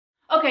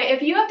Okay,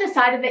 if you have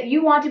decided that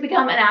you want to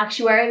become an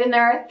actuary, then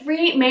there are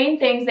three main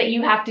things that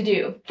you have to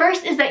do.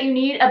 First is that you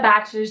need a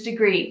bachelor's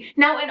degree.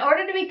 Now, in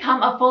order to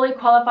become a fully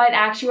qualified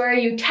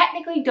actuary, you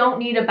technically don't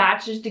need a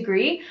bachelor's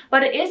degree,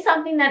 but it is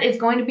something that is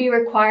going to be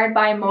required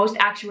by most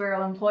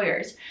actuarial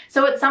employers.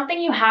 So it's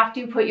something you have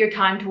to put your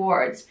time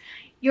towards.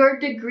 Your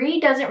degree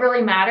doesn't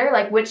really matter,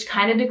 like which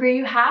kind of degree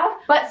you have,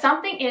 but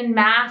something in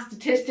math,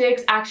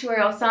 statistics,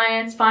 actuarial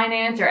science,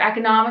 finance, or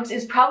economics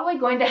is probably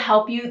going to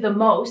help you the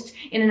most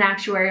in an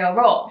actuarial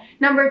role.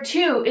 Number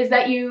two is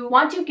that you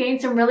want to gain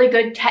some really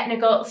good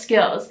technical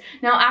skills.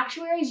 Now,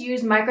 actuaries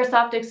use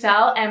Microsoft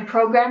Excel and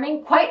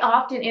programming quite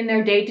often in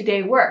their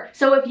day-to-day work.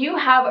 So if you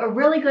have a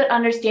really good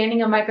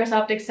understanding of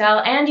Microsoft Excel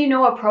and you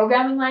know a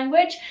programming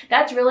language,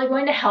 that's really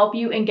going to help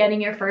you in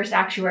getting your first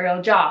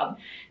actuarial job.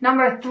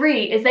 Number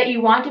three is that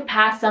you want to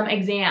pass some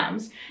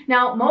exams.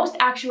 Now, most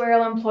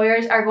actuarial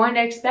employers are going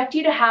to expect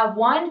you to have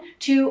 1,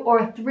 2,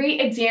 or 3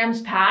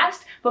 exams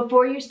passed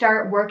before you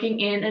start working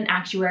in an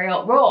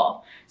actuarial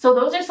role. So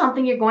those are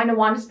something you're going to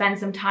want to spend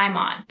some time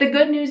on. The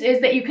good news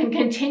is that you can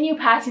continue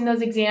passing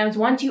those exams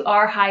once you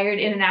are hired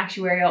in an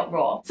actuarial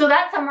role. So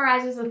that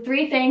summarizes the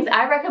 3 things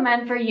I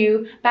recommend for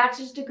you: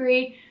 bachelor's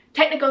degree,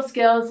 technical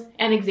skills,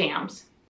 and exams.